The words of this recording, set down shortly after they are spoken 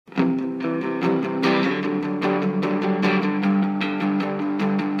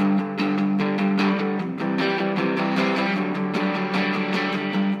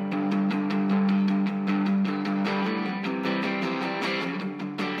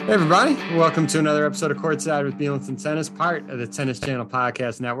Hey everybody, welcome to another episode of Courtside with Bielenson Tennis, part of the Tennis Channel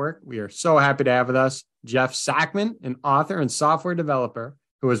Podcast Network. We are so happy to have with us Jeff Sackmann, an author and software developer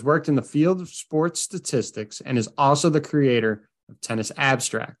who has worked in the field of sports statistics and is also the creator of Tennis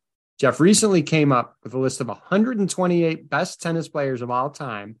Abstract. Jeff recently came up with a list of 128 best tennis players of all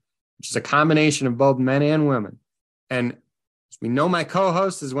time, which is a combination of both men and women. And as we know, my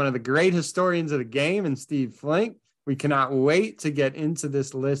co-host is one of the great historians of the game, and Steve Flink. We cannot wait to get into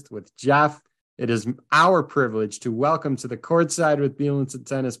this list with Jeff. It is our privilege to welcome to the Courtside with Bielenson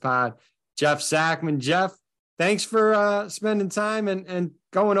Tennis Pod, Jeff Sackmann. Jeff, thanks for spending time and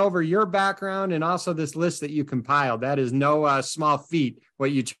going over your background and also this list that you compiled. That is no small feat, what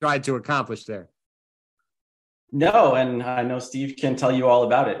you tried to accomplish there. No, and I know Steve can tell you all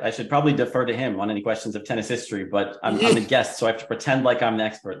about it. I should probably defer to him on any questions of tennis history, but I'm the guest, so I have to pretend like I'm the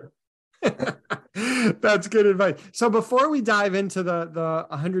expert. That's good advice. So before we dive into the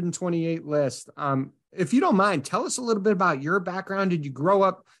 128 list, if you don't mind, tell us a little bit about your background. Did you grow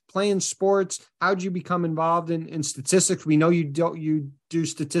up playing sports? How did you become involved in statistics? We know you do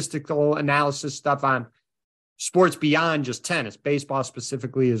statistical analysis stuff on sports beyond just tennis, baseball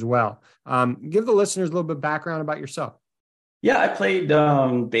specifically as well. Give the listeners a little bit of background about yourself. Yeah, I played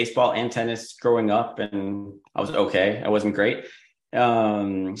baseball and tennis growing up, and I was okay. I wasn't great.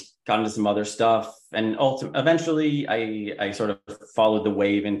 Got into some other stuff, and eventually I sort of followed the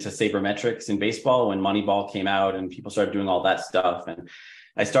wave into sabermetrics in baseball when Moneyball came out and people started doing all that stuff. And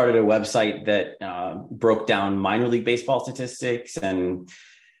I started a website that broke down minor league baseball statistics, and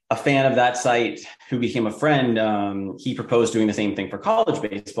a fan of that site who became a friend, he proposed doing the same thing for college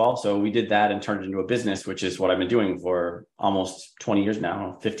baseball. So we did that and turned it into a business, which is what I've been doing for almost 20 years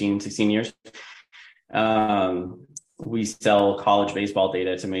now, 15, 16 years. We sell college baseball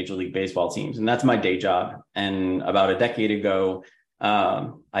data to Major League Baseball teams, and that's my day job. And about a decade ago,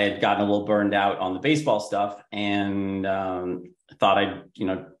 I had gotten a little burned out on the baseball stuff and thought I'd,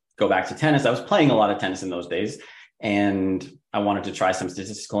 go back to tennis. I was playing a lot of tennis in those days, and I wanted to try some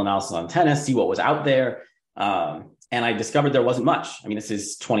statistical analysis on tennis, see what was out there. And I discovered there wasn't much. I mean, this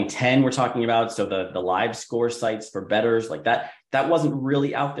is 2010 we're talking about. So the live score sites for bettors like that wasn't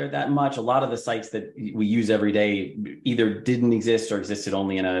really out there that much. A lot of the sites that we use every day either didn't exist or existed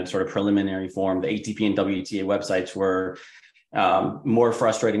only in a sort of preliminary form. The ATP and WTA websites were more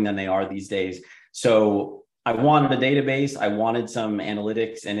frustrating than they are these days. So I wanted a database. I wanted some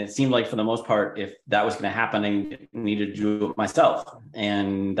analytics. And it seemed like for the most part, if that was going to happen, I needed to do it myself.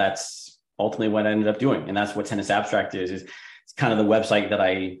 And that's ultimately what I ended up doing. And that's what Tennis Abstract is it's kind of the website that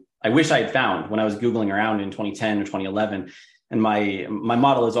I wish I had found when I was Googling around in 2010 or 2011. And my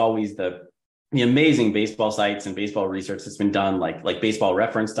model is always the amazing baseball sites and baseball research that's been done, like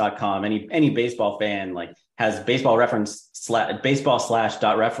baseballreference.com. Any baseball fan has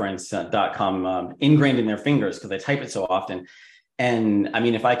baseball/.reference.com ingrained in their fingers because they type it so often. And I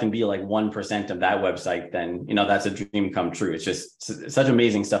mean, if I can be like 1% of that website, then, that's a dream come true. It's just such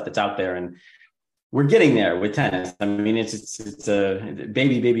amazing stuff that's out there. And we're getting there with tennis. I mean, it's a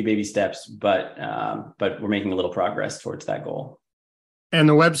baby steps, but we're making a little progress towards that goal. And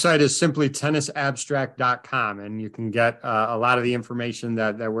the website is simply tennisabstract.com. And you can get a lot of the information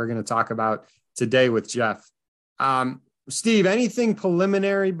that we're going to talk about today with Jeff. Steve, anything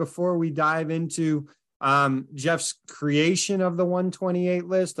preliminary before we dive into Jeff's creation of the 128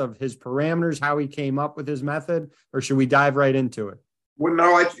 list, of his parameters, how he came up with his method, or should we dive right into it? Well,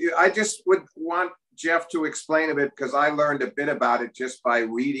 no, I just would want Jeff to explain a bit, because I learned a bit about it just by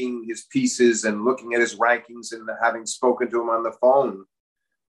reading his pieces and looking at his rankings and having spoken to him on the phone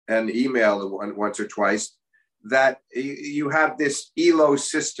and emailed once or twice, that you have this ELO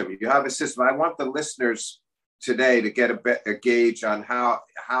system. You have a system. I want the listeners today to get a gauge on how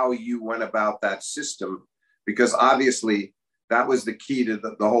you went about that system, because obviously that was the key to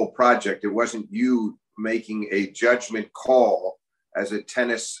the whole project. It wasn't you making a judgment call as a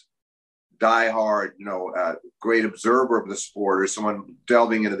tennis diehard, great observer of the sport or someone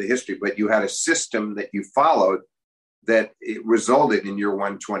delving into the history, but you had a system that you followed that it resulted in your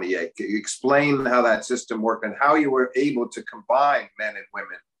 128. Can you explain how that system worked and how you were able to combine men and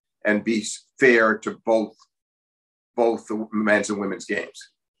women and be fair to both the men's and women's games?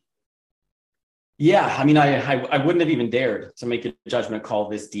 Yeah, I mean, I wouldn't have even dared to make a judgment call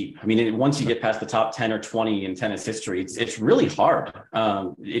this deep. I mean, once you get past the top 10 or 20 in tennis history, it's really hard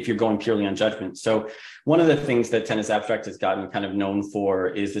if you're going purely on judgment. So one of the things that Tennis Abstract has gotten kind of known for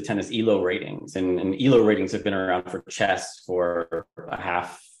is the tennis ELO ratings. And ELO ratings have been around for chess for a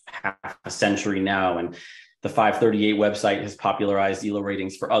half a century now. And The 538 website has popularized ELO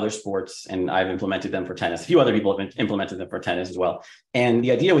ratings for other sports, and I've implemented them for tennis. A few other people have implemented them for tennis as well. And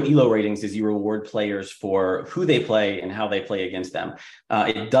the idea with ELO ratings is you reward players for who they play and how they play against them.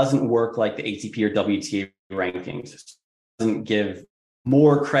 It doesn't work like the ATP or WTA rankings. It doesn't give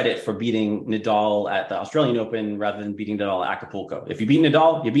more credit for beating Nadal at the Australian Open rather than beating Nadal at Acapulco. If you beat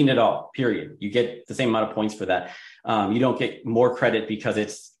Nadal, you beat Nadal, period. You get the same amount of points for that. You don't get more credit because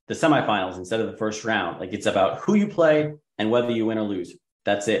it's the semifinals instead of the first round. Like, it's about who you play and whether you win or lose.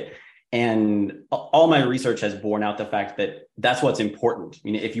 That's it. And all my research has borne out the fact that that's what's important. I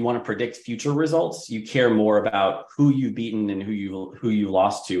mean, if you want to predict future results, you care more about who you've beaten and who you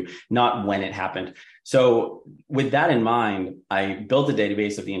lost to, not when it happened. So with that in mind, I built a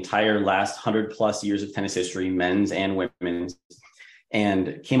database of the entire last 100 plus years of tennis history, men's and women's,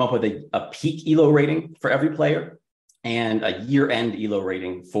 and came up with a peak ELO rating for every player and a year-end ELO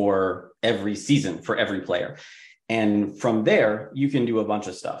rating for every season for every player. And from there, you can do a bunch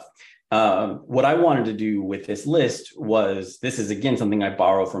of stuff. What I wanted to do with this list was, this is again something I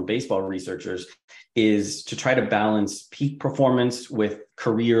borrow from baseball researchers, is to try to balance peak performance with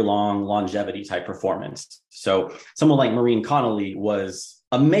career-long longevity type performance. So someone like Maureen Connolly was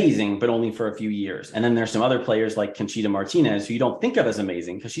amazing, but only for a few years. And then there's some other players like Conchita Martinez, who you don't think of as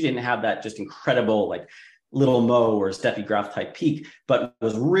amazing because she didn't have that just incredible, like Little Mo or Steffi Graf type peak, but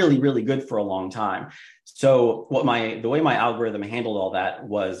was really, really good for a long time. So the way my algorithm handled all that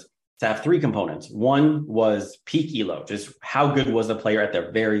was to have three components. One was peak ELO, just how good was the player at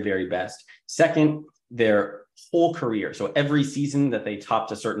their very, very best. Second, their whole career. So every season that they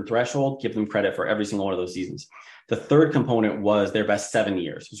topped a certain threshold, give them credit for every single one of those seasons. The third component was their best 7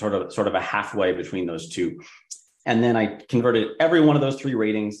 years, sort of a halfway between those two. And then I converted every one of those three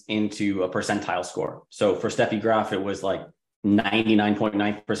ratings into a percentile score. So for Steffi Graf, it was like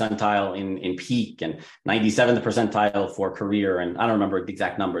 99.9th percentile in peak and 97th percentile for career. And I don't remember the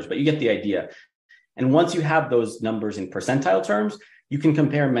exact numbers, but you get the idea. And once you have those numbers in percentile terms, you can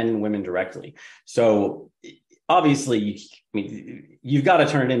compare men and women directly. So obviously, you've got to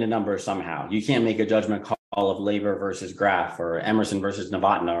turn it into numbers somehow. You can't make a judgment call of Laver versus Graf or Emerson versus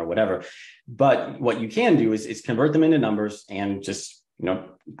Novotná or whatever. But what you can do is convert them into numbers and just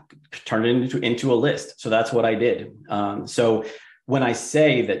turn it into a list. So that's what I did. So when I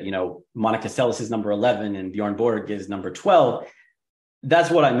say that, Monica Seles is number 11 and Bjorn Borg is number 12,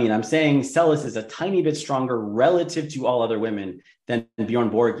 that's what I mean. I'm saying Seles is a tiny bit stronger relative to all other women than Bjorn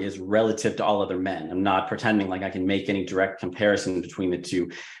Borg is relative to all other men. I'm not pretending like I can make any direct comparison between the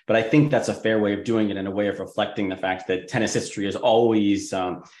two, but I think that's a fair way of doing it, and a way of reflecting the fact that tennis history has always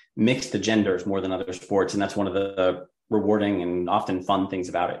mixed the genders more than other sports. And that's one of the rewarding and often fun things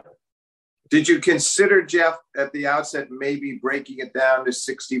about it. Did you consider, Jeff, at the outset, maybe breaking it down to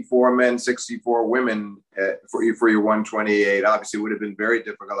 64 men, 64 women for your 128? Obviously, it would have been very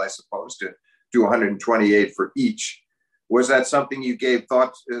difficult, I suppose, to do 128 for each. Was that something you gave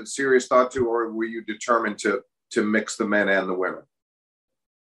serious thought to, or were you determined to mix the men and the women?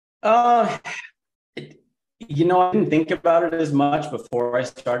 I didn't think about it as much before I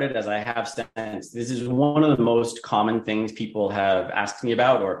started as I have since. This is one of the most common things people have asked me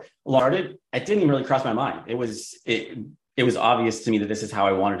about or started. It didn't even really cross my mind. It was obvious to me that this is how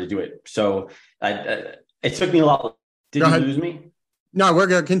I wanted to do it. So it took me a lot. Did you lose me? No, we're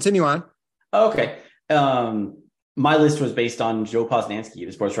going to continue on. Okay. My list was based on Joe Posnanski,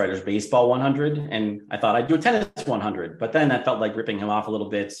 the sports writer's baseball 100. And I thought I'd do a tennis 100, but then that felt like ripping him off a little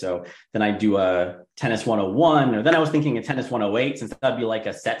bit. So then I'd do a tennis 101, or then I was thinking a tennis 108, since that'd be like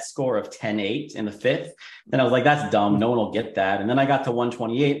a set score of 10-8 in the fifth. Then I was like, that's dumb. No one will get that. And then I got to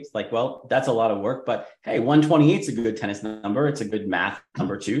 128. It's like, well, that's a lot of work, but hey, 128 is a good tennis number. It's a good math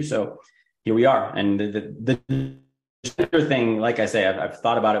number too. So here we are. And the thing, like I say, I've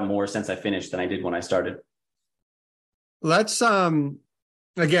thought about it more since I finished than I did when I started. Let's,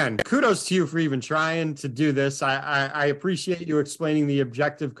 again, kudos to you for even trying to do this. I appreciate you explaining the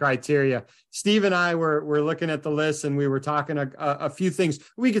objective criteria. Steve and I were looking at the list, and we were talking a few things.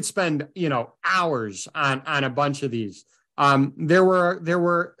 We could spend, hours on a bunch of these. There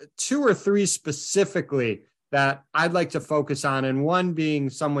were two or three specifically that I'd like to focus on. And one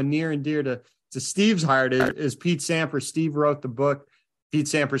being someone near and dear to Steve's heart is Pete Sampras. Steve wrote the book, Pete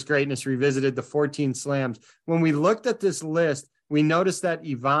Sampras' Greatness Revisited, the 14 slams. When we looked at this list, we noticed that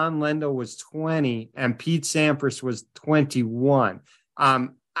Ivan Lendl was 20 and Pete Sampras was 21. I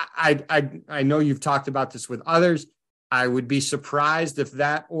know you've talked about this with others. I would be surprised if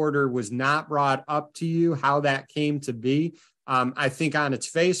that order was not brought up to you, how that came to be. I think on its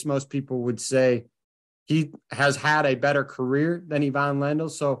face, most people would say he has had a better career than Ivan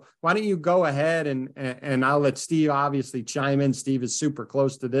Lendl. So why don't you go ahead and I'll let Steve obviously chime in. Steve is super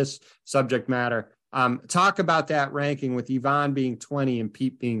close to this subject matter. Talk about that ranking with Ivan being 20 and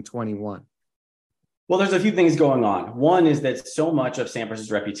Pete being 21. Well, there's a few things going on. One is that so much of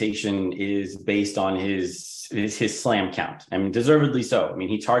Sampras's reputation is based on his slam count. I mean, deservedly so. I mean,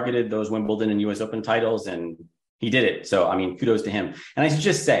 he targeted those Wimbledon and US Open titles and he did it. So, I mean, kudos to him. And I should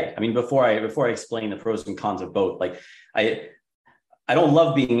just say, I mean, before I explain the pros and cons of both, like I don't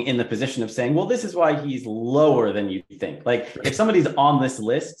love being in the position of saying, well, this is why he's lower than you think. Like if somebody's on this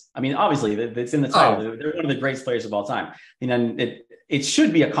list, I mean, obviously it's in the title. They're one of the greatest players of all time. And it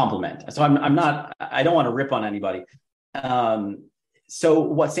should be a compliment. So I don't want to rip on anybody. So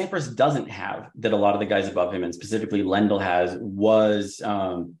what Sampras doesn't have that a lot of the guys above him, and specifically Lendl has, was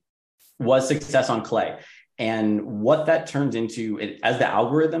success on clay. And what that turns into, as the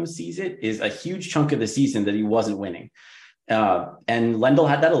algorithm sees it, is a huge chunk of the season that he wasn't winning. And Lendl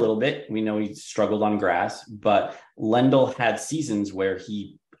had that a little bit. We know he struggled on grass, but Lendl had seasons where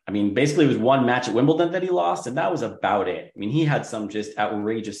basically it was one match at Wimbledon that he lost, and that was about it. I mean, he had some just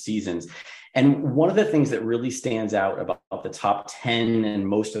outrageous seasons. And one of the things that really stands out about the top 10 and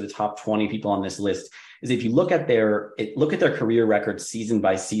most of the top 20 people on this list is if you look at their career record season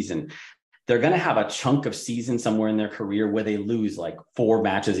by season, they're going to have a chunk of season somewhere in their career where they lose like 4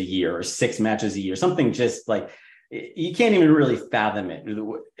 matches a year or 6 matches a year, something just like you can't even really fathom it.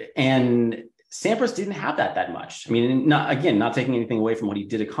 And Sampras didn't have that much. I mean, not taking anything away from what he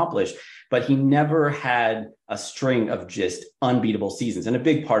did accomplish, but he never had a string of just unbeatable seasons. And a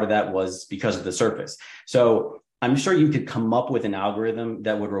big part of that was because of the surface. So I'm sure you could come up with an algorithm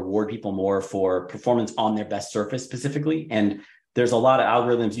that would reward people more for performance on their best surface specifically. And there's a lot of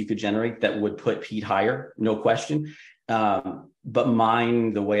algorithms you could generate that would put Pete higher, no question. But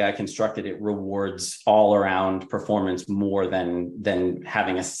mine, the way I constructed it, rewards all around performance more than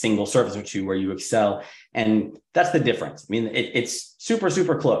having a single surface or two where you excel. And that's the difference. I mean, it's super,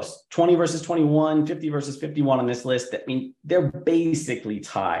 super close. 20 versus 21, 50 versus 51 on this list. I mean, they're basically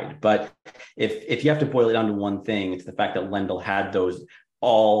tied. But if you have to boil it down to one thing, it's the fact that Lendl had those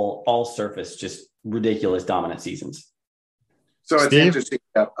all surface, just ridiculous dominant seasons. So it's Steve? interesting.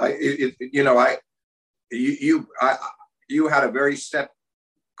 You had a very set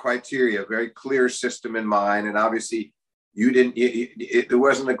criteria, a very clear system in mind, and obviously there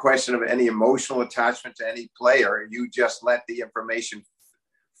wasn't a question of any emotional attachment to any player. You just let the information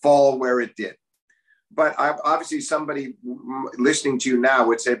fall where it did. But obviously somebody listening to you now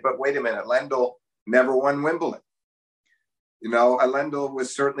would say, but wait a minute, Lendl never won Wimbledon. Lendl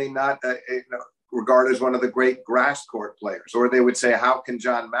was certainly not regarded as one of the great grass court players. Or they would say, how can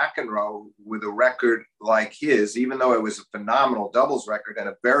John McEnroe, with a record like his, even though it was a phenomenal doubles record and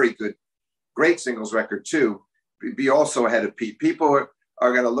a very great singles record too, be also ahead of Pete? People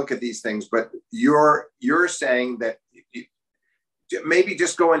are going to look at these things, but you're saying that maybe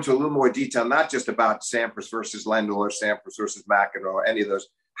just go into a little more detail, not just about Sampras versus Lendl or Sampras versus McEnroe, or any of those.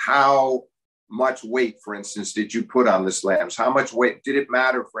 How much weight, for instance, did you put on the slams? How much weight did it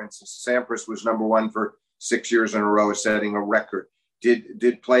matter? For instance, Sampras was number 1 for 6 years in a row, setting a record.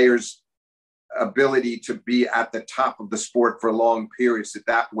 Did players' ability to be at the top of the sport for long periods, did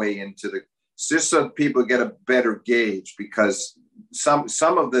that weigh into the, just so people get a better gauge? Because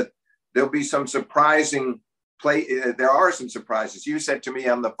there'll be some surprising there are some surprises. You said to me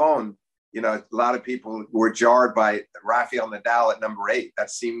on the phone, a lot of people were jarred by Rafael Nadal at number 8. That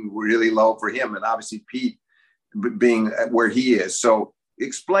seemed really low for him. And obviously Pete being where he is. So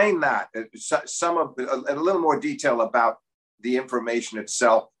explain that, a little more detail about the information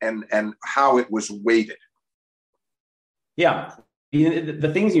itself and how it was weighted. Yeah.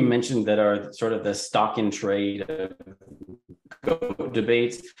 The things you mentioned that are sort of the stock in trade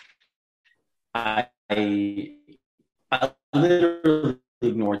debates, I literally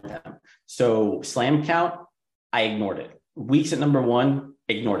ignored them. So slam count, I ignored it. Weeks at number 1,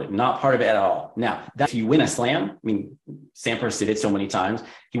 ignored it. Not part of it at all. Now, if you win a slam, I mean, Sampras did it so many times.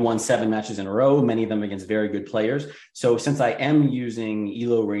 He won 7 matches in a row, many of them against very good players. So since I am using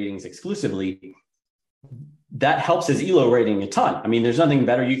ELO ratings exclusively, that helps his ELO rating a ton. I mean, there's nothing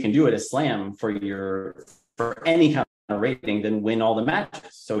better you can do at a slam for any kind of rating than win all the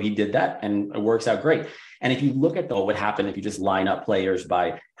matches. So he did that and it works out great. And if you look at what would happen if you just line up players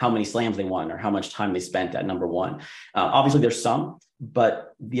by how many slams they won or how much time they spent at number 1, obviously there's some,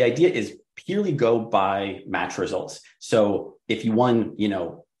 but the idea is purely go by match results. So if you won,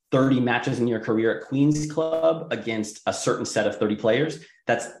 30 matches in your career at Queen's Club against a certain set of 30 players,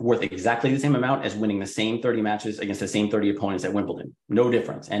 that's worth exactly the same amount as winning the same 30 matches against the same 30 opponents at Wimbledon. No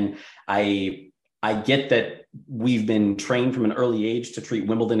difference. And I I get that we've been trained from an early age to treat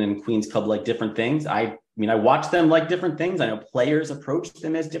Wimbledon and Queen's Club like different things. I watch them like different things. I know players approach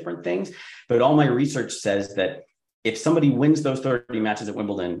them as different things, but all my research says that if somebody wins those 30 matches at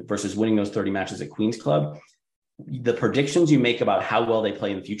Wimbledon versus winning those 30 matches at Queen's Club, the predictions you make about how well they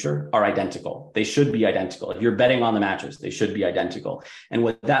play in the future are identical. They should be identical. If you're betting on the matches, they should be identical. And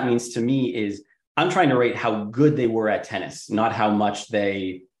what that means to me is I'm trying to rate how good they were at tennis, not how much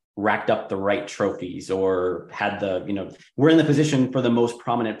they racked up the right trophies or had we're in the position for the most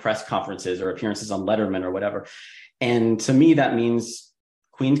prominent press conferences or appearances on Letterman or whatever. And to me, that means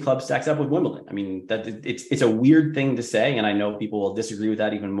Queen's Club stacks up with Wimbledon. I mean, that it's a weird thing to say. And I know people will disagree with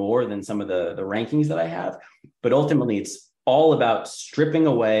that even more than some of the rankings that I have, but ultimately it's all about stripping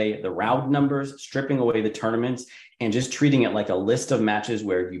away the round numbers, stripping away the tournaments, and just treating it like a list of matches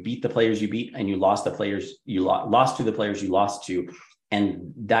where you beat the players you beat and you lost the players you lost to the players you lost to.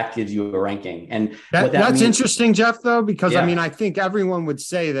 And that gives you a ranking. And that's means, interesting, Jeff, though, because I think everyone would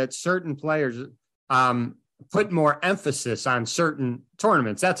say that certain players put more emphasis on certain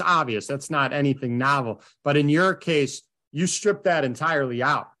tournaments. That's obvious. That's not anything novel. But in your case, you strip that entirely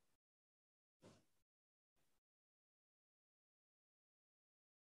out.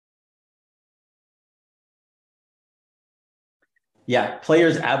 Yeah,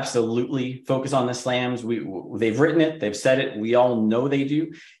 players absolutely focus on the slams. They've written it, they've said it. We all know they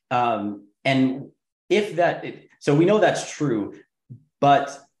do. And so we know that's true.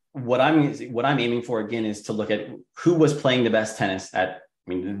 But what I'm aiming for again is to look at who was playing the best tennis at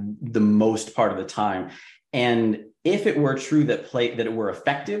the most part of the time. And if it were true that it were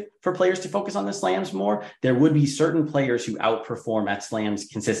effective for players to focus on the slams more, there would be certain players who outperform at slams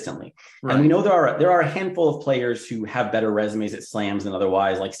consistently. Right. And we know there are a handful of players who have better resumes at slams than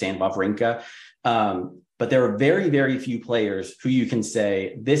otherwise, like Stan Wawrinka. But there are very, very few players who you can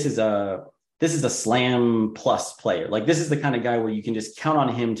say, this is a slam plus player. Like, this is the kind of guy where you can just count on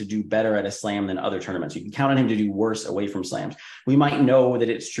him to do better at a slam than other tournaments. You can count on him to do worse away from slams. We might know that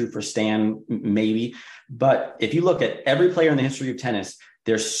it's true for Stan, maybe. But if you look at every player in the history of tennis,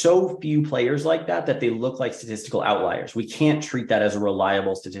 there's so few players like that they look like statistical outliers. We can't treat that as a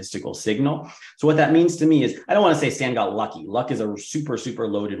reliable statistical signal. So what that means to me is, I don't want to say Stan got lucky. Luck is a super, super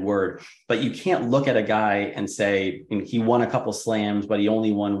loaded word, but you can't look at a guy and say he won a couple slams, but he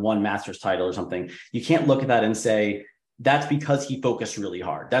only won one Masters title or something. You can't look at that and say, that's because he focused really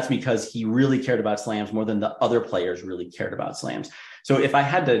hard. That's because he really cared about slams more than the other players really cared about slams. So if I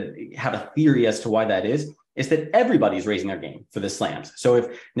had to have a theory as to why that is that everybody's raising their game for the slams. So if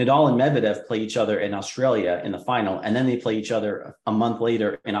Nadal and Medvedev play each other in Australia in the final, and then they play each other a month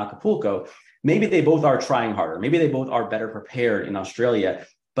later in Acapulco, maybe they both are trying harder. Maybe they both are better prepared in Australia,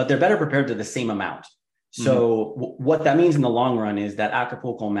 but they're better prepared to the same amount. So what that means in the long run is that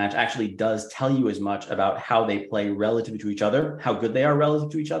Acapulco match actually does tell you as much about how they play relative to each other, how good they are relative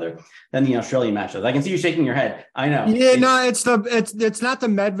to each other, than the Australian matches. I can see you shaking your head. I know. Yeah, it's not the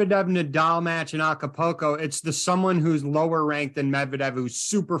Medvedev Nadal match in Acapulco. It's the someone who's lower ranked than Medvedev who's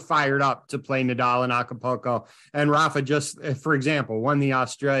super fired up to play Nadal in Acapulco. And Rafa just, for example, won the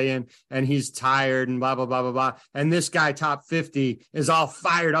Australian and he's tired and blah, blah, blah, blah, blah. And this guy, top 50, is all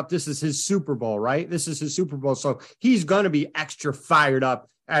fired up. This is his Super Bowl, right? This is his Super Bowl. So he's going to be extra fired up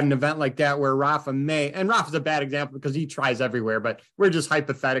at an event like that where Rafa and Rafa's a bad example because he tries everywhere, but we're just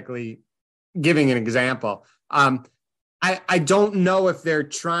hypothetically giving an example. I don't know if they're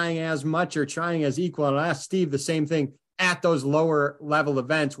trying as much or trying as equal. And I asked Steve the same thing at those lower level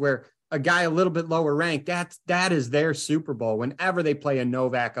events where a guy a little bit lower ranked, that is their Super Bowl whenever they play a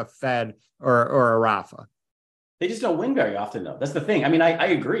Novak, a Fed, or a Rafa. They just don't win very often, though. That's the thing. I mean, I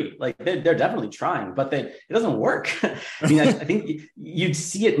agree. Like, they're definitely trying, but it doesn't work. I mean, I think you'd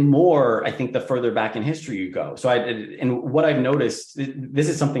see it more, I think, the further back in history you go. So and what I've noticed, this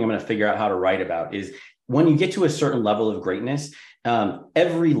is something I'm going to figure out how to write about, is when you get to a certain level of greatness,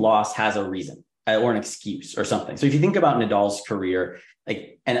 every loss has a reason or an excuse or something. So if you think about Nadal's career,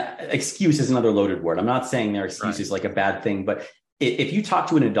 and excuse is another loaded word. I'm not saying their excuse is like a bad thing, but if you talk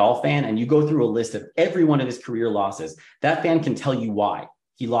to a Nadal fan and you go through a list of every one of his career losses, that fan can tell you why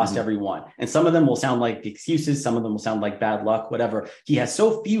he lost every one. And some of them will sound like excuses. Some of them will sound like bad luck, whatever. He has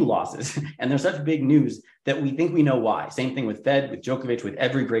so few losses and they're such big news that we think we know why. Same thing with Fed, with Djokovic, with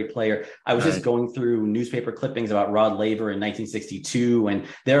every great player. I was just going through newspaper clippings about Rod Laver in 1962. And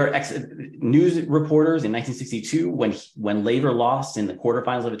there are news reporters in 1962 when Laver lost in the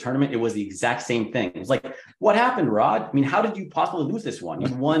quarterfinals of a tournament, it was the exact same thing. It was like, what happened, Rod? I mean, how did you possibly lose this one?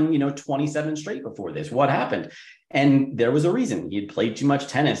 You won, 27 straight before this. What happened? And there was a reason. He had played too much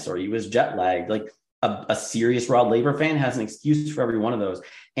tennis or he was jet lagged. Like a serious Rod Laver fan has an excuse for every one of those.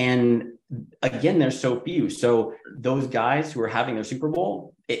 And again, there's so few. So those guys who are having their Super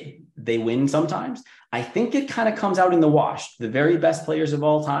Bowl, they win sometimes. I think it kind of comes out in the wash. The very best players of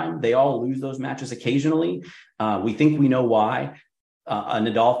all time, they all lose those matches occasionally. We think we know why. A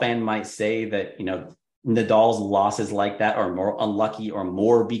Nadal fan might say that, Nadal's losses like that are more unlucky or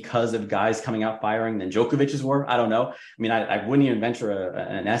more because of guys coming out firing than Djokovic's were. I don't know. I mean, I wouldn't even venture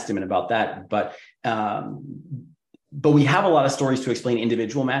an estimate about that, but we have a lot of stories to explain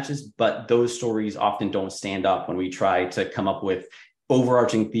individual matches, but those stories often don't stand up when we try to come up with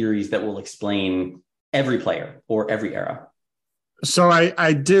overarching theories that will explain every player or every era. So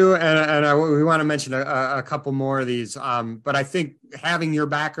I do, we want to mention a couple more of these, but I think having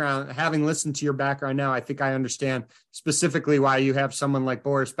listened to your background now, I think I understand specifically why you have someone like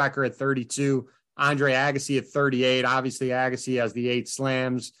Boris Becker at 32, Andre Agassi at 38. Obviously, Agassi has the 8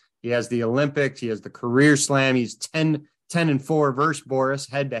 slams. He has the Olympics. He has the career slam. He's 10-4 versus Boris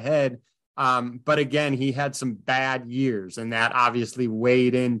head to head. But again, he had some bad years, and that obviously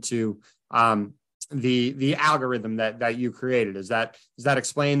weighed into the algorithm that you created. Does that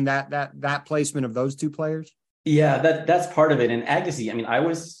explain that placement of those two players? Yeah, that's part of it. And Agassi, I mean, I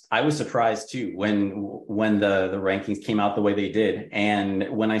was surprised too when the rankings came out the way they did. And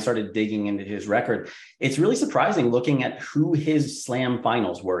when I started digging into his record, it's really surprising looking at who his slam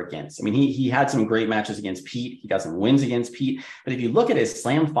finals were against. I mean, he had some great matches against Pete. He got some wins against Pete. But if you look at his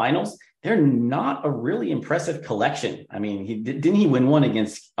slam finals, they're not a really impressive collection. I mean, didn't he win one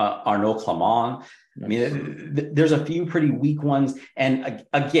against Arnaud Clément? I mean, there's a few pretty weak ones. And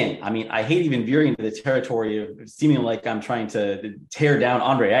again, I mean, I hate even veering into the territory of seeming like I'm trying to tear down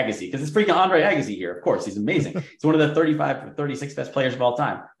Andre Agassi, because it's freaking Andre Agassi here. Of course, he's amazing. He's one of the 35 or 36 best players of all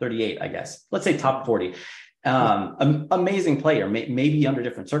time, 38, I guess. Let's say top 40. Amazing player, maybe under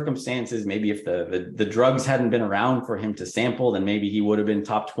different circumstances. Maybe if the drugs hadn't been around for him to sample, then maybe he would have been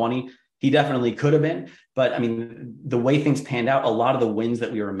top 20. He definitely could have been, but I mean, the way things panned out, a lot of the wins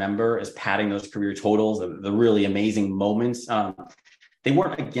that we remember as padding those career totals, the really amazing moments, they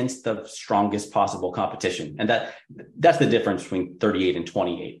weren't against the strongest possible competition. And that's the difference between 38 and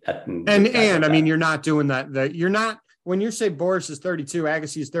 28. And I mean, you're not doing that. You're not, when you say Boris is 32,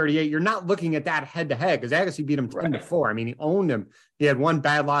 Agassi is 38, you're not looking at that head to head, because Agassi beat him 10-4. I mean, he owned him. He had one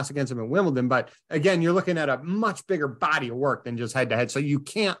bad loss against him in Wimbledon, but again, you're looking at a much bigger body of work than just head to head. So you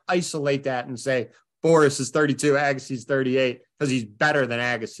can't isolate that and say Boris is 32, Agassi is 38, because he's better than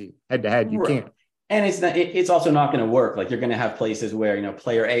Agassi head to head. You can't. And it's also not going to work. Like, you're going to have places where,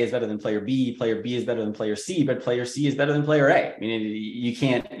 player A is better than player B is better than player C, but player C is better than player A. I mean, you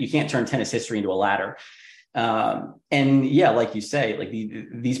can't turn tennis history into a ladder. And yeah, like you say, like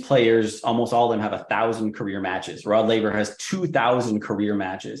these players, almost all of them have 1,000 career matches. Rod Laver has 2,000 career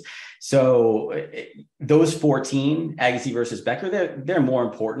matches. So those 14, Agassi versus Becker, they're more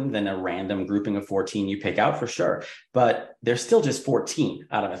important than a random grouping of 14 you pick out, for sure. But they're still just 14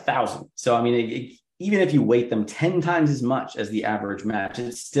 out of 1,000. So, I mean, even if you weight them 10 times as much as the average match,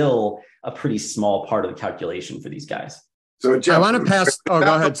 it's still a pretty small part of the calculation for these guys. So Jeff, I want to pass. Oh,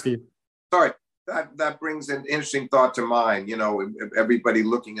 go ahead, Steve. Sorry. That brings an interesting thought to mind. Everybody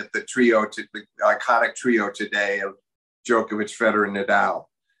looking at the iconic trio today of Djokovic, Federer, and Nadal.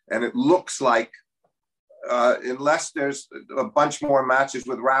 And it looks like, unless there's a bunch more matches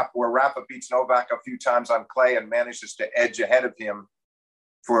with Rafa, where Rafa beats Novak a few times on clay and manages to edge ahead of him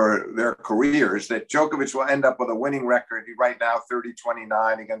for their careers, that Djokovic will end up with a winning record. He right now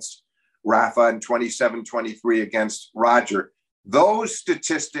 30-29 against Rafa and 27-23 against Roger. Those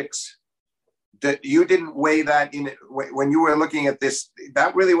statistics, that you didn't weigh that in when you were looking at this,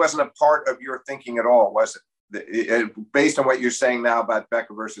 that really wasn't a part of your thinking at all, was it? Based on what you're saying now about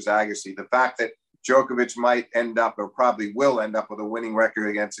Becker versus Agassi, the fact that Djokovic might end up, or probably will end up, with a winning record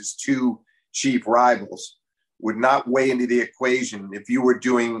against his two chief rivals would not weigh into the equation if you were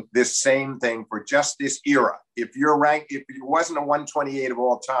doing this same thing for just this era. If it wasn't a 128 of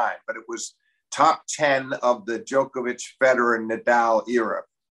all time, but it was top 10 of the Djokovic, Federer, and Nadal era,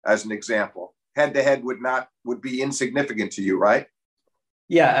 as an example, head-to-head would be insignificant to you, right?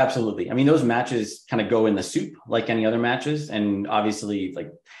 Yeah, absolutely. I mean, those matches kind of go in the soup like any other matches. And obviously, like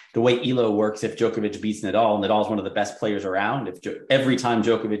the way ELO works, if Djokovic beats Nadal, Nadal's one of the best players around. Every time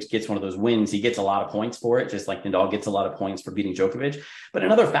Djokovic gets one of those wins, he gets a lot of points for it, just like Nadal gets a lot of points for beating Djokovic. But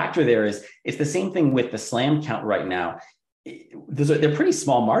another factor there is it's the same thing with the slam count right now. They're pretty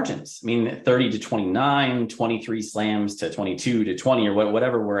small margins. I mean, 30-29, 23 slams to 22-20, or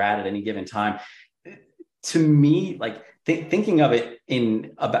whatever we're at any given time. To me, like thinking of it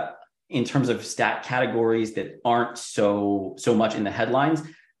in terms of stat categories that aren't so much in the headlines,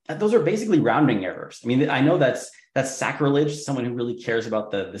 those are basically rounding errors. I mean, I know that's that's sacrilege. Someone who really cares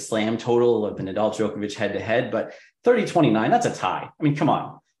about the slam total of the Nadal Djokovic head to head, but 30-29, that's a tie. I mean, come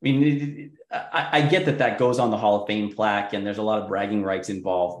on. I mean, I get that goes on the Hall of Fame plaque and there's a lot of bragging rights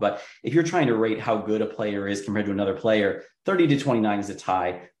involved, but if you're trying to rate how good a player is compared to another player, 30-29 is a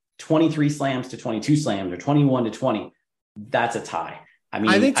tie. 23 slams to 22 slams or 21-20, that's a tie. I mean,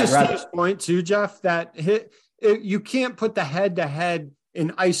 I think to Steve's point too, Jeff, that you can't put the head-to-head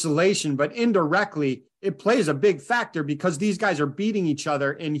in isolation, but indirectly it plays a big factor because these guys are beating each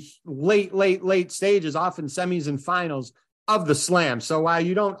other in late stages, often semis and finals of the slam. So while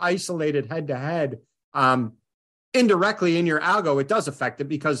you don't isolate it head-to-head, indirectly in your algo, it does affect it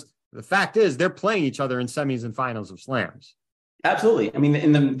because the fact is they're playing each other in semis and finals of slams. Absolutely. I mean,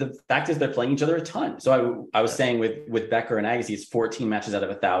 and the fact is they're playing each other a ton. So I was saying with Becker and Agassi, it's 14 matches out of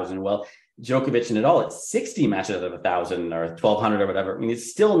 1,000. Well, Djokovic and Nadal, it's 60 matches out of 1,000 or 1,200 or whatever. I mean, it's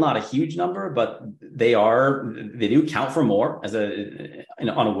still not a huge number, but they do count for more as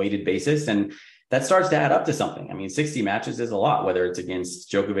on a weighted basis. And that starts to add up to something. I mean, 60 matches is a lot, whether it's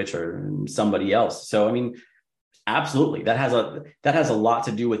against Djokovic or somebody else. So, I mean, absolutely. That has a lot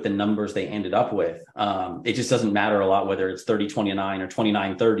to do with the numbers they ended up with. It just doesn't matter a lot whether it's 30-29 or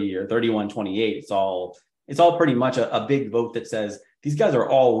 29-30 or 31-28. It's all pretty much a big vote that says these guys are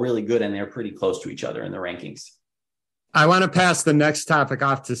all really good and they're pretty close to each other in the rankings. I want to pass the next topic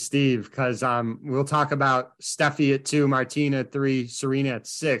off to Steve because we'll talk about Steffi at 2, Martina at 3, Serena at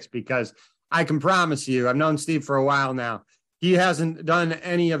 6, because I can promise you, I've known Steve for a while now. He hasn't done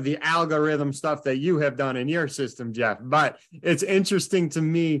any of the algorithm stuff that you have done in your system, Jeff. But it's interesting to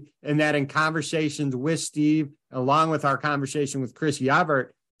me in that in conversations with Steve, along with our conversation with Chris Yavert,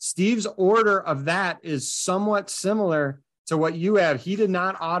 Steve's order of that is somewhat similar to what you have. He did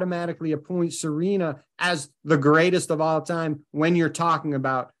not automatically appoint Serena as the greatest of all time when you're talking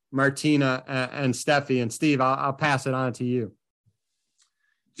about Martina and Steffi. And Steve, I'll pass it on to you.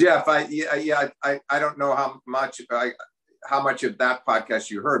 Jeff, I don't know how much of that podcast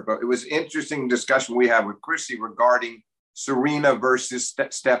you heard, but it was an interesting discussion we had with Chrissy regarding Serena versus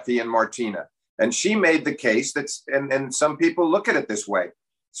Steffi and Martina. And she made the case and some people look at it this way.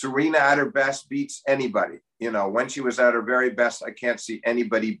 Serena at her best beats anybody. You know, when she was at her very best, I can't see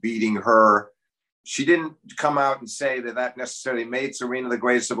anybody beating her. She didn't come out and say that necessarily made Serena the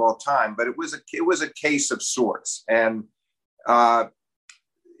greatest of all time, but it was a case of sorts. And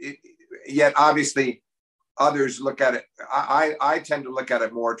yet obviously others look at it. I tend to look at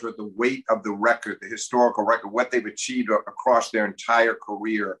it more toward the weight of the record, the historical record, what they've achieved across their entire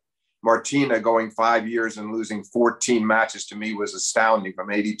career. Martina going 5 years and losing 14 matches to me was astounding,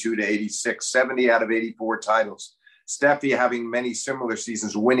 from 82 to 86, 70 out of 84 titles. Steffi having many similar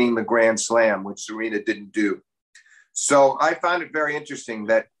seasons, winning the Grand Slam, which Serena didn't do. So I found it very interesting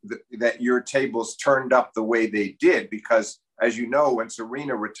that your tables turned up the way they did, because as you know, when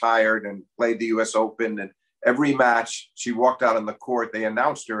Serena retired and played the US Open, and every match she walked out on the court, they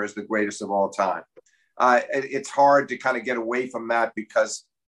announced her as the greatest of all time. It's hard to kind of get away from that because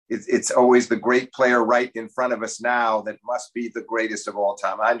it's always the great player right in front of us now that must be the greatest of all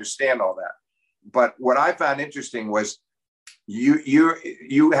time. I understand all that. But what I found interesting was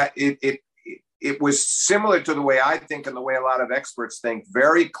it was similar to the way I think and the way a lot of experts think,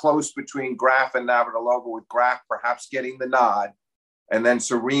 very close between Graf and Navratilova, with Graf perhaps getting the nod and then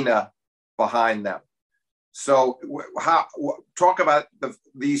Serena behind them. So talk about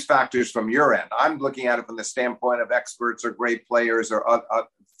these factors from your end. I'm looking at it from the standpoint of experts or great players or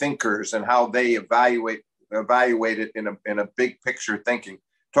thinkers and how they evaluate it in a big picture thinking.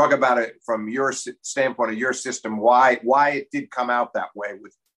 Talk about it from your standpoint of your system, why it did come out that way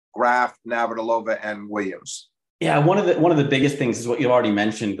with Graf, Navratilova, and Williams. Yeah, one of the biggest things is what you already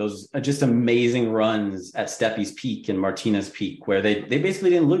mentioned, those just amazing runs at Steffi's peak and Martina's peak, where they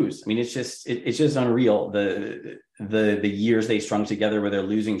basically didn't lose. I mean, it's just unreal, the years they strung together where they're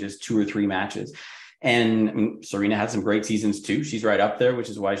losing just 2 or 3 matches. And I mean, Serena had some great seasons too. She's right up there, which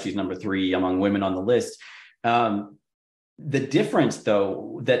is why she's number 3 among women on the list. The difference,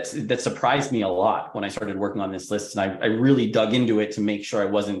 though, that surprised me a lot when I started working on this list, and I really dug into it to make sure I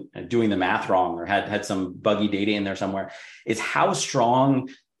wasn't doing the math wrong or had some buggy data in there somewhere, is how strong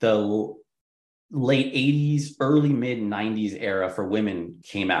the late 80s, early mid 90s era for women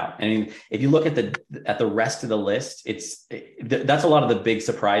came out. I mean, if you look at the rest of the list, that's a lot of the big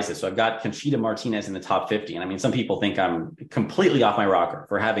surprises. So I've got Conchita Martinez in the top 50. And I mean, some people think I'm completely off my rocker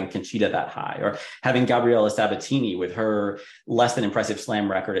for having Conchita that high, or having Gabriella Sabatini with her less than impressive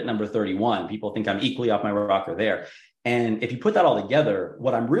slam record at number 31. People think I'm equally off my rocker there. And if you put that all together,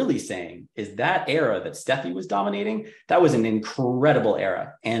 what I'm really saying is that era that Steffi was dominating, that was an incredible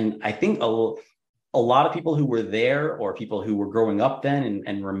era. And I think a lot of people who were there or people who were growing up then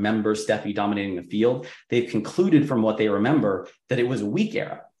and remember Steffi dominating the field, they've concluded from what they remember that it was a weak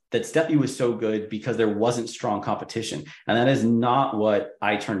era, that Steffi was so good because there wasn't strong competition. And that is not what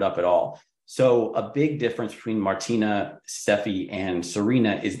I turned up at all. So a big difference between Martina, Steffi, and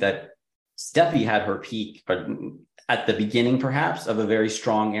Serena is that Steffi had her peak at the beginning, perhaps, of a very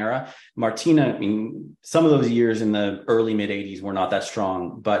strong era. Martina, I mean, some of those years in the early mid-'80s were not that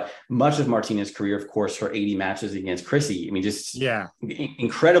strong, but much of Martina's career, of course, her 80 matches against Chrissy, I mean, just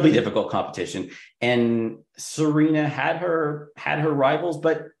incredibly difficult competition. And Serena had her rivals,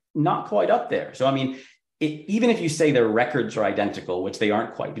 but not quite up there. So, I mean, even if you say their records are identical, which they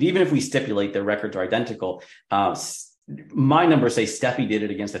aren't quite, but even if we stipulate their records are identical, my numbers say Steffi did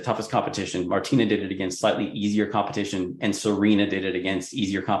it against the toughest competition, Martina did it against slightly easier competition, and Serena did it against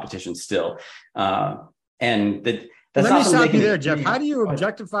easier competition still. That's Let me stop you there, Jeff. How do you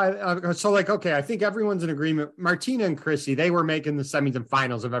objectify? Okay, I think everyone's in agreement. Martina and Chrissy, they were making the semis and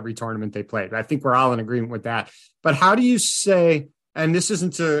finals of every tournament they played. I think we're all in agreement with that. But how do you say, and this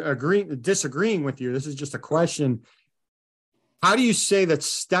isn't disagreeing with you, this is just a question, how do you say that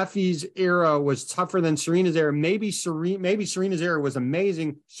Steffi's era was tougher than Serena's era? Maybe Serena's era was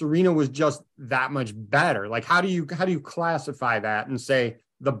amazing. Serena was just that much better. Like, how do you classify that and say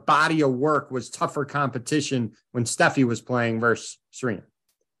the body of work was tougher competition when Steffi was playing versus Serena?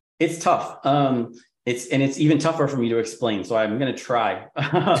 It's tough. It's even tougher for me to explain. So I'm going to try.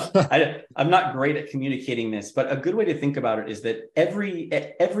 I'm not great at communicating this, but a good way to think about it is that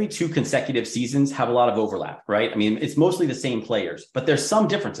every 2 consecutive seasons have a lot of overlap, right? I mean, it's mostly the same players, but there's some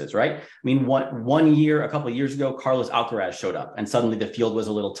differences, right? I mean, one year, a couple of years ago, Carlos Alcaraz showed up and suddenly the field was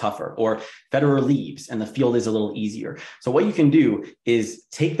a little tougher, or Federer leaves and the field is a little easier. So what you can do is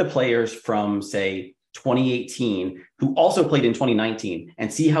take the players from, say, 2018, who also played in 2019,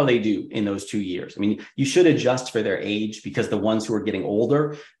 and see how they do in those 2 years. I mean, you should adjust for their age, because the ones who are getting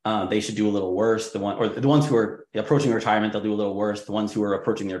older, they should do a little worse. The ones who are approaching retirement, they'll do a little worse. The ones who are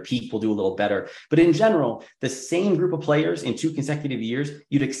approaching their peak will do a little better. But in general, the same group of players in 2 consecutive years,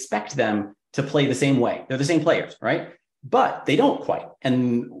 you'd expect them to play the same way. They're the same players, right? But they don't quite.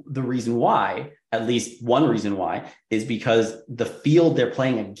 And the reason why, at least one reason why, is because the field they're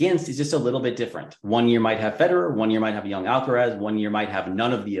playing against is just a little bit different. 1 year might have Federer, 1 year might have a young Alcaraz, 1 year might have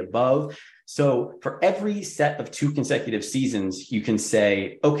none of the above. So for every set of 2 consecutive seasons, you can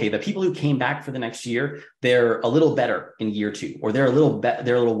say, okay, the people who came back for the next year, they're a little better in year 2, or they're a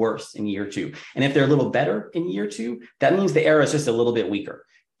little worse in year 2. And if they're a little better in year 2, that means the era is just a little bit weaker.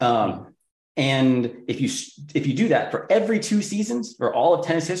 And if you do that for every 2 seasons for all of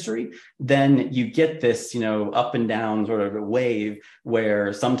tennis history, then you get this, up and down sort of a wave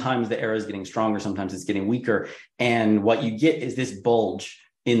where sometimes the era is getting stronger, sometimes it's getting weaker. And what you get is this bulge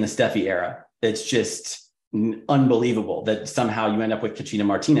in the Steffi era. It's just unbelievable that somehow you end up with Catrina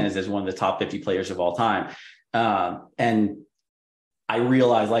Martinez as one of the top 50 players of all time. And I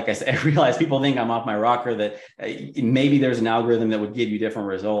realize, like I said, people think I'm off my rocker, that maybe there's an algorithm that would give you different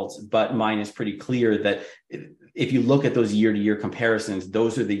results, but mine is pretty clear that if you look at those year-to-year comparisons,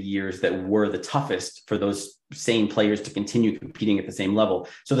 those are the years that were the toughest for those same players to continue competing at the same level.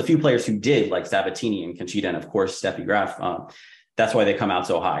 So the few players who did, like Sabatini and Conchita, and of course, Steffi Graf, that's why they come out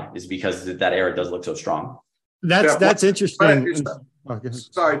so high, is because that era does look so strong. That's interesting.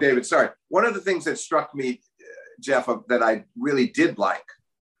 Sorry, David. Sorry. One of the things that struck me, Jeff, that I really did like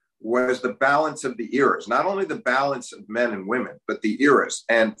was the balance of the eras, not only the balance of men and women, but the eras.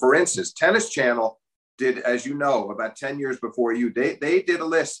 And for instance, Tennis Channel did, as you know, about 10 years before you, they did a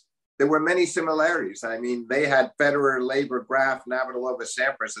list. There were many similarities. I mean, they had Federer, Laver, Graf, Navratilova,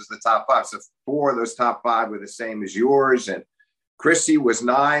 Sampras as the top 5. So 4 of those top 5 were the same as yours. And Chrissy was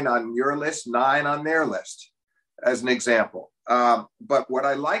 9 on your list, 9 on their list, as an example. But what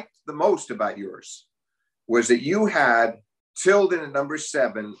I liked the most about yours was that you had Tilden at number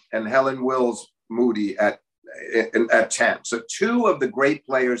 7 and Helen Wills Moody at 10. So 2 of the great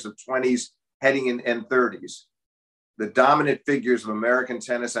players of 20s heading in 30s, the dominant figures of American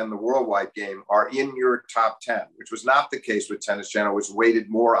tennis and the worldwide game, are in your top 10, which was not the case with Tennis Channel, which weighted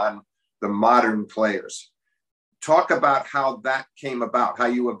more on the modern players. Talk about how that came about, how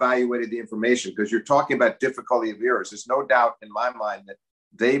you evaluated the information, because you're talking about difficulty of eras. There's no doubt in my mind that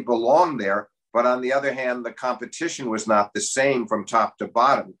they belong there. But on the other hand, the competition was not the same from top to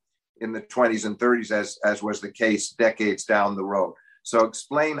bottom in the 20s and 30s as was the case decades down the road. So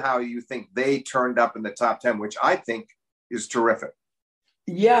explain how you think they turned up in the top 10, which I think is terrific.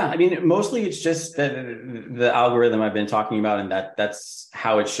 Yeah, I mean, mostly it's just the algorithm I've been talking about, and that's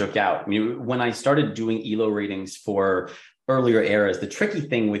how it shook out. I mean, when I started doing ELO ratings for earlier eras. The tricky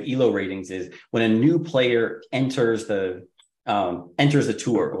thing with ELO ratings is when a new player enters the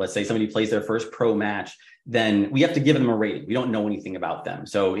tour, let's say somebody plays their first pro match, then we have to give them a rating. We don't know anything about them.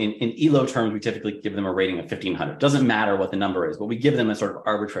 So in ELO terms, we typically give them a rating of 1500. Doesn't matter what the number is, but we give them a sort of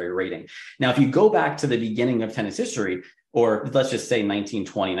arbitrary rating. Now, if you go back to the beginning of tennis history, or let's just say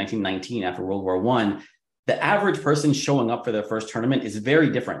 1920, 1919, after World War I, the average person showing up for their first tournament is very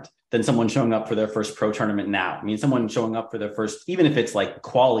different than someone showing up for their first pro tournament now. I mean, someone showing up for their first, even if it's like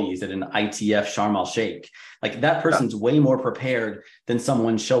qualies at an ITF Sharm el Sheikh, like that person's way more prepared than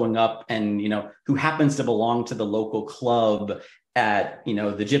someone showing up and, who happens to belong to the local club at, the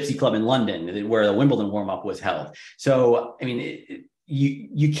Gypsy Club in London, where the Wimbledon warm-up was held. So, I mean,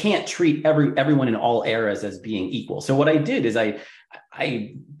 you can't treat everyone in all eras as being equal. So what I did is I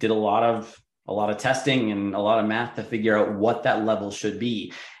did a lot of testing and a lot of math to figure out what that level should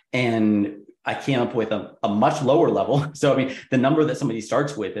be. And I came up with a much lower level. So, I mean, the number that somebody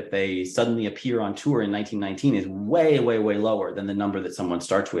starts with, if they suddenly appear on tour in 1919, is way, way, way lower than the number that someone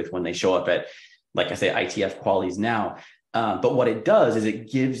starts with when they show up at, like I say, ITF qualies now. But what it does is it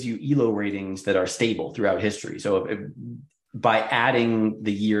gives you ELO ratings that are stable throughout history. So by adding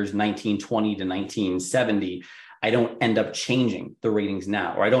the years 1920 to 1970, I don't end up changing the ratings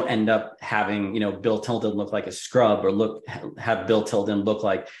now, or I don't end up having, Bill Tilden look like a scrub, or have Bill Tilden look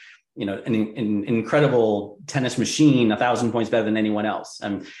like, an incredible tennis machine, 1,000 points better than anyone else.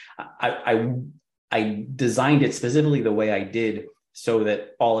 I designed it specifically the way I did so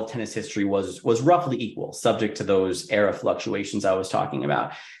that all of tennis history was roughly equal, subject to those era fluctuations I was talking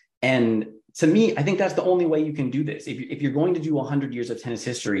about. And to me, I think that's the only way you can do this. If you're going to do 100 years of tennis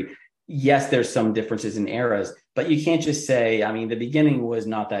history, yes, there's some differences in eras, but you can't just say, I mean, the beginning was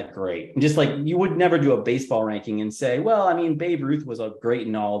not that great. Just like you would never do a baseball ranking and say, well, I mean, Babe Ruth was a great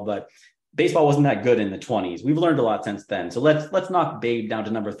and all, but baseball wasn't that good in the 20s. We've learned a lot since then. So let's knock Babe down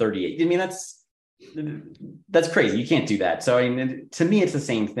to number 38. I mean, that's crazy. You can't do that. So I mean, to me, it's the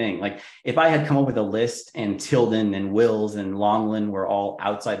same thing. Like if I had come up with a list and Tilden and Wills and Longland were all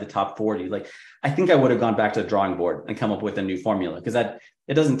outside the top 40, like I think I would have gone back to the drawing board and come up with a new formula, because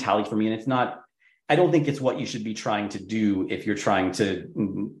it doesn't tally for me. And it's not, I don't think it's what you should be trying to do if you're trying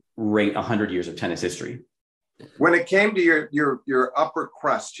to rate 100 years of tennis history. When it came to your upper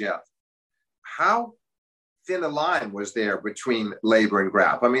crust, Jeff, how thin a line was there between Laver and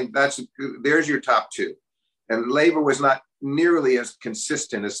Graf? I mean, there's your top two. And Laver was not nearly as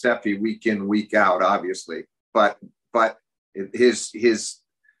consistent as Steffi week in, week out, obviously. But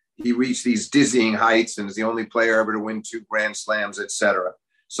he reached these dizzying heights and is the only player ever to win 2 Grand Slams, etc.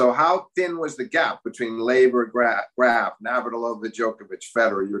 So how thin was the gap between Laver, Graf, Navratilova, Djokovic,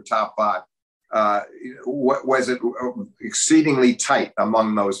 Federer, your top 5? Was it exceedingly tight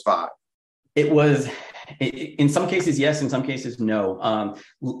among those 5? It was, in some cases, yes. In some cases, no.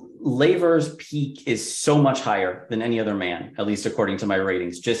 Laver's peak is so much higher than any other man, at least according to my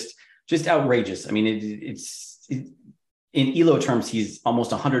ratings. Just outrageous. I mean, in ELO terms, he's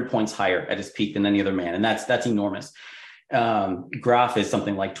almost 100 points higher at his peak than any other man, and that's enormous. Graf is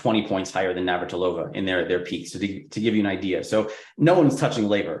something like 20 points higher than Navratilova in their peaks, so to give you an idea. So no one's touching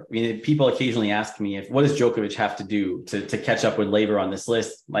Laver. I mean, people occasionally ask me what does Djokovic have to do to catch up with Laver on this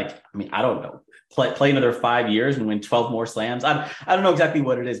list? Like, I mean, I don't know. Play another 5 years and win 12 more slams. I don't know exactly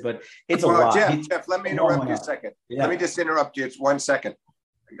what it is, but it's a lot. Jeff, let me interrupt you a second. Yeah. Let me just interrupt you. It's 1 second.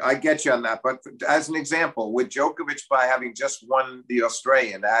 I get you on that. But as an example, with Djokovic, by having just won the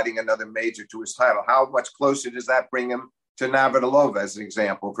Australian, adding another major to his title, how much closer does that bring him to Navratilova, as an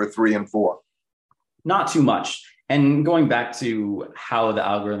example, for 3 and 4? Not too much. And going back to how the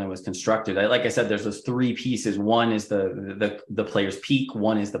algorithm was constructed, like I said, there's those 3 pieces. One is the player's peak.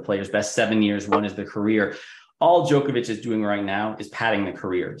 One is the player's best 7 years. One is the career. All Djokovic is doing right now is padding the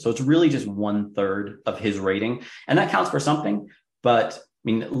career. So it's really just 1/3 of his rating. And that counts for something. But I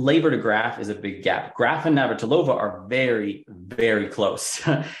mean, Laver to Graf is a big gap. Graf and Navratilova are very, very close.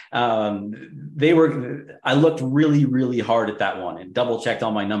 I looked really, really hard at that one and double checked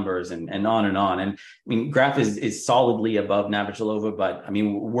all my numbers and on and on. And I mean, Graf is solidly above Navratilova, but I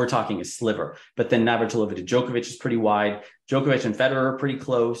mean, we're talking a sliver. But then Navratilova to Djokovic is pretty wide. Djokovic and Federer are pretty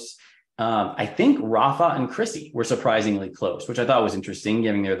close. I think Rafa and Chrissy were surprisingly close, which I thought was interesting,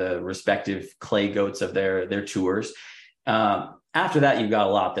 given they're the respective clay goats of their tours. After that, you've got a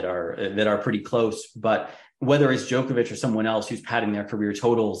lot that are pretty close, but whether it's Djokovic or someone else who's padding their career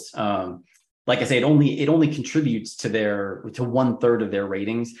totals, like I say, it only contributes to 1/3 of their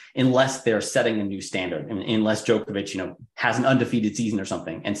ratings unless they're setting a new standard, and unless Djokovic, has an undefeated season or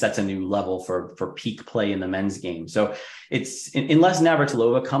something and sets a new level for peak play in the men's game. So it's unless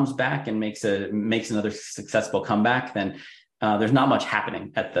Navratilova comes back and makes another successful comeback, then there's not much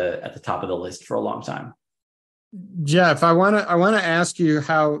happening at the top of the list for a long time. Jeff, I want to ask you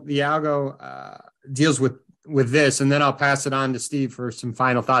how the algo deals with this, and then I'll pass it on to Steve for some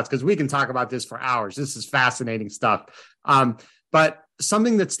final thoughts, because we can talk about this for hours. This is fascinating stuff. But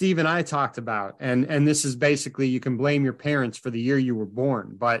something that Steve and I talked about, and this is basically, you can blame your parents for the year you were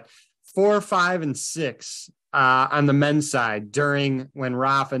born, but 4, 5, and 6 on the men's side during when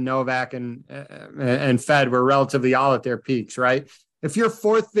Rafa, Novak, and Fed were relatively all at their peaks, right? If you're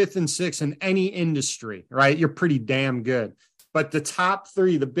 4th, 5th, and 6th in any industry, right, you're pretty damn good. But the top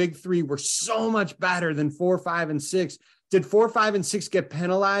 3, the big 3, were so much better than 4, 5, and 6. Did 4, 5, and 6 get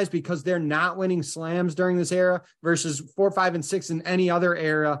penalized because they're not winning slams during this era versus 4, 5, and 6 in any other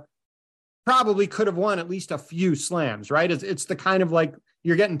era probably could have won at least a few slams, right? It's the kind of like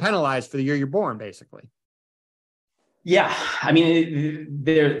you're getting penalized for the year you're born, basically. Yeah. I mean,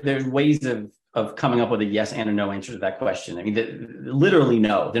 there's ways of coming up with a yes and a no answer to that question. I mean, literally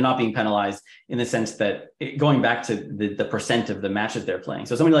no, they're not being penalized in the sense that going back to the percent of the matches they're playing.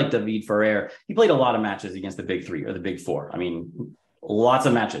 So somebody like David Ferrer, he played a lot of matches against the big 3 or the big 4. I mean, lots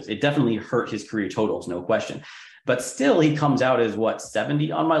of matches. It definitely hurt his career totals, no question. But still, he comes out as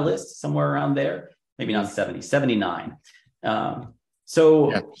 70 on my list, somewhere around there. Maybe not 70, 79.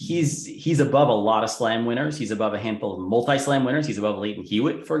 So yeah. He's above a lot of slam winners. He's above a handful of multi-slam winners. He's above Leighton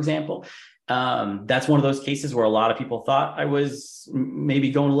Hewitt, for example. That's one of those cases where a lot of people thought I was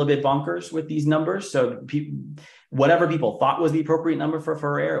maybe going a little bit bonkers with these numbers. So whatever people thought was the appropriate number for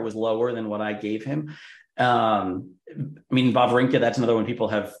Ferrer, it was lower than what I gave him. I mean, Wawrinka, that's another one people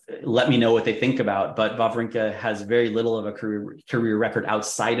have let me know what they think about, but Wawrinka has very little of a career record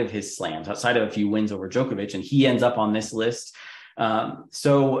outside of his slams, outside of a few wins over Djokovic, and he ends up on this list.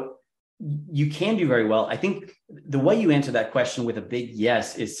 So you can do very well. I think the way you answer that question with a big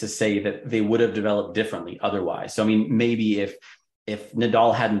yes is to say that they would have developed differently otherwise. So, I mean, maybe if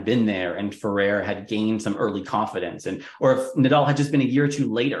Nadal hadn't been there and Ferrer had gained some early confidence, or if Nadal had just been a year or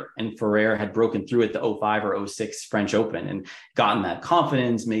two later and Ferrer had broken through at the 05 or 06 French Open and gotten that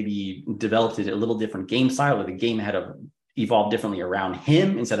confidence, maybe developed it a little different game style, or the game had evolved differently around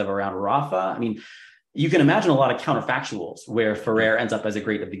him instead of around Rafa. I mean, you can imagine a lot of counterfactuals where Ferrer ends up as a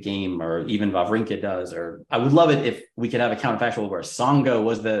great of the game, or even Wawrinka does. Or I would love it if we could have a counterfactual where Tsonga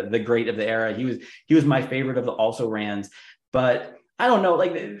was the great of the era. He was my favorite of the also-rans, but I don't know.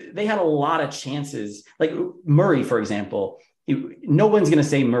 Like, they had a lot of chances. Like Murray, for example, no one's going to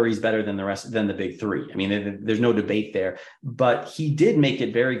say Murray's better than the big 3. I mean, there's no debate there. But he did make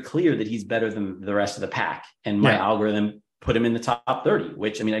it very clear that he's better than the rest of the pack, and my algorithm put him in the top 30,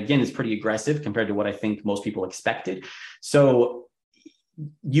 which, I mean, again, is pretty aggressive compared to what I think most people expected. So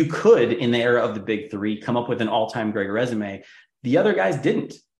you could, in the era of the big 3, come up with an all-time great resume. The other guys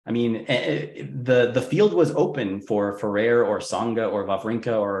didn't. I mean, the field was open for Ferrer or Tsonga or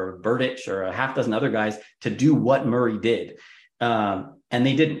Wawrinka or Berdych or a half dozen other guys to do what Murray did. And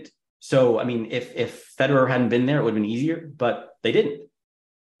they didn't. So, I mean, if Federer hadn't been there, it would have been easier, but they didn't.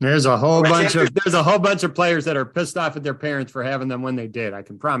 There's a whole bunch of players that are pissed off at their parents for having them when they did. I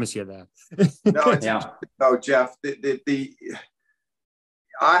can promise you that. No, Jeff.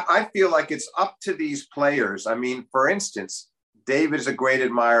 I feel like it's up to these players. I mean, for instance, David is a great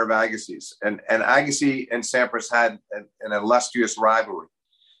admirer of Agassi's, and Agassi and Sampras had an illustrious rivalry.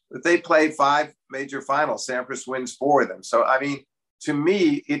 But they played 5 major finals. Sampras wins 4 of them. So, I mean, to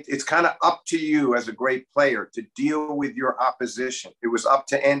me, it's kind of up to you as a great player to deal with your opposition. It was up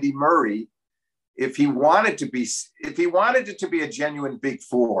to Andy Murray if he wanted it to be a genuine big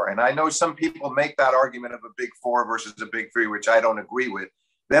 4. And I know some people make that argument of a big 4 versus a big 3, which I don't agree with.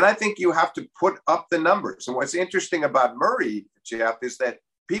 Then I think you have to put up the numbers. And what's interesting about Murray, Jeff, is that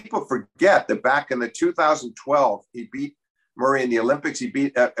people forget that back in the 2012, he beat Murray in the Olympics.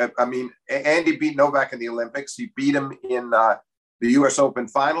 Andy beat Novak in the Olympics. He beat him in the U.S. Open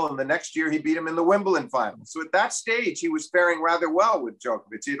final, and the next year he beat him in the Wimbledon final. So at that stage, he was faring rather well with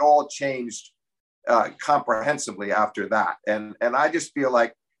Djokovic. It all changed comprehensively after that. And I just feel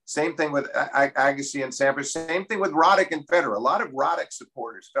like same thing with Agassi and Sampras, same thing with Roddick and Federer. A lot of Roddick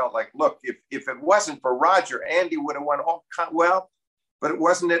supporters felt like, look, if it wasn't for Roger, Andy would have won well, but it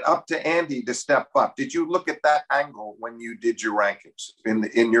wasn't it up to Andy to step up. Did you look at that angle when you did your rankings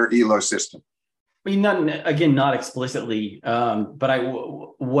in your ELO system? I mean, not explicitly, but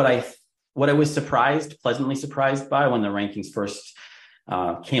what I was pleasantly surprised by when the rankings first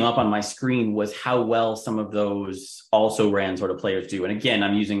came up on my screen was how well some of those also ran sort of players do. And again,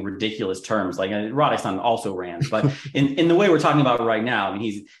 I'm using ridiculous terms like Roddick's not an also ran, but in the way we're talking about right now, I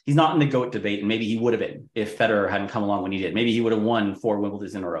mean, he's not in the GOAT debate, and maybe he would have been if Federer hadn't come along when he did. Maybe he would have won 4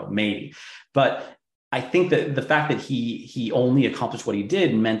 Wimbledons in a row, maybe. But I think that the fact that he only accomplished what he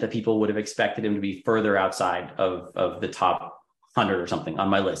did meant that people would have expected him to be further outside of the top 100 or something on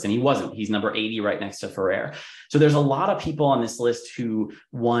my list. And he wasn't. He's number 80 right next to Ferrer. So there's a lot of people on this list who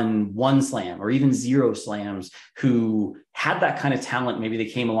won 1 slam or even 0 slams who had that kind of talent. Maybe they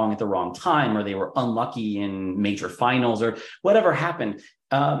came along at the wrong time, or they were unlucky in major finals, or whatever happened.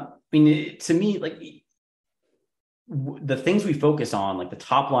 I mean, to me, like, the things we focus on, like the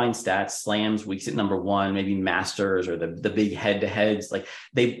top line stats, slams, weeks at number 1, maybe masters, or the big head-to-heads, like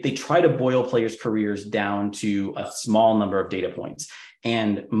they try to boil players' careers down to a small number of data points.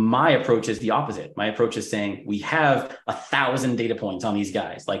 And my approach is the opposite. My approach is saying we have 1,000 data points on these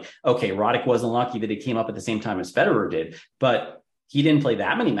guys. Like, okay, Roddick wasn't lucky that he came up at the same time as Federer did, but he didn't play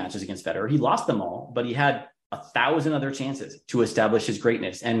that many matches against Federer. He lost them all, but he had 1,000 other chances to establish his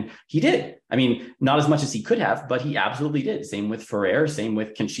greatness. And he did. I mean, not as much as he could have, but he absolutely did. Same with Ferrer, same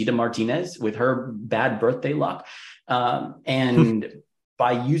with Conchita Martinez with her bad birthday luck. And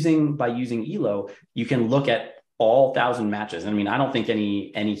by using ELO, you can look at all 1,000 matches. I mean, I don't think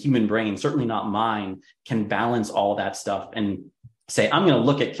any human brain, certainly not mine, can balance all that stuff and say, I'm going to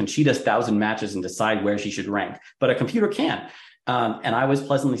look at Conchita's 1,000 matches and decide where she should rank. But a computer can. And I was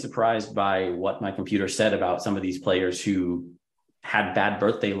pleasantly surprised by what my computer said about some of these players who had bad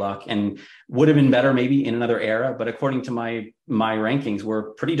birthday luck and would have been better maybe in another era, but according to my rankings,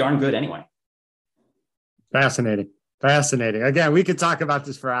 were pretty darn good anyway. Fascinating. Again, we could talk about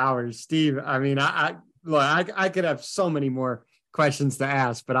this for hours, Steve. I mean, I could have so many more questions to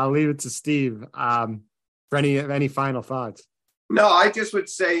ask, but I'll leave it to Steve for any final thoughts. No, I just would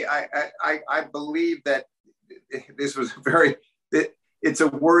say I believe that this was it's a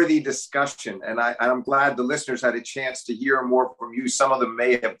worthy discussion, and I'm glad the listeners had a chance to hear more from you. Some of them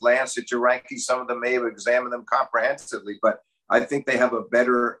may have glanced at your rankings, some of them may have examined them comprehensively, but I think they have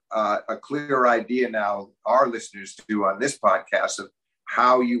a clearer idea now, our listeners do on this podcast, of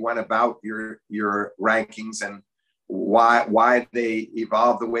how you went about your rankings and why they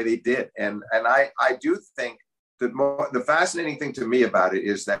evolved the way they did. And I do think that the fascinating thing to me about it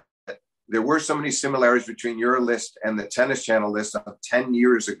is that there were so many similarities between your list and the Tennis Channel list of 10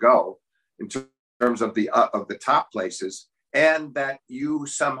 years ago in terms of the top places, and that you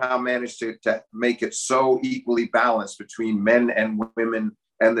somehow managed to make it so equally balanced between men and women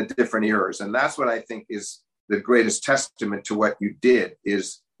and the different eras. And that's what I think is the greatest testament to what you did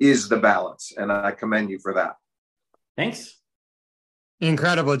is the balance. And I commend you for that. Thanks.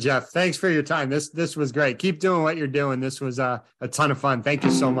 Incredible, Jeff. Thanks for your time. This was great. Keep doing what you're doing. This was a ton of fun. Thank you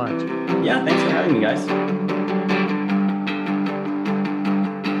so much. Yeah, thanks for having me, guys.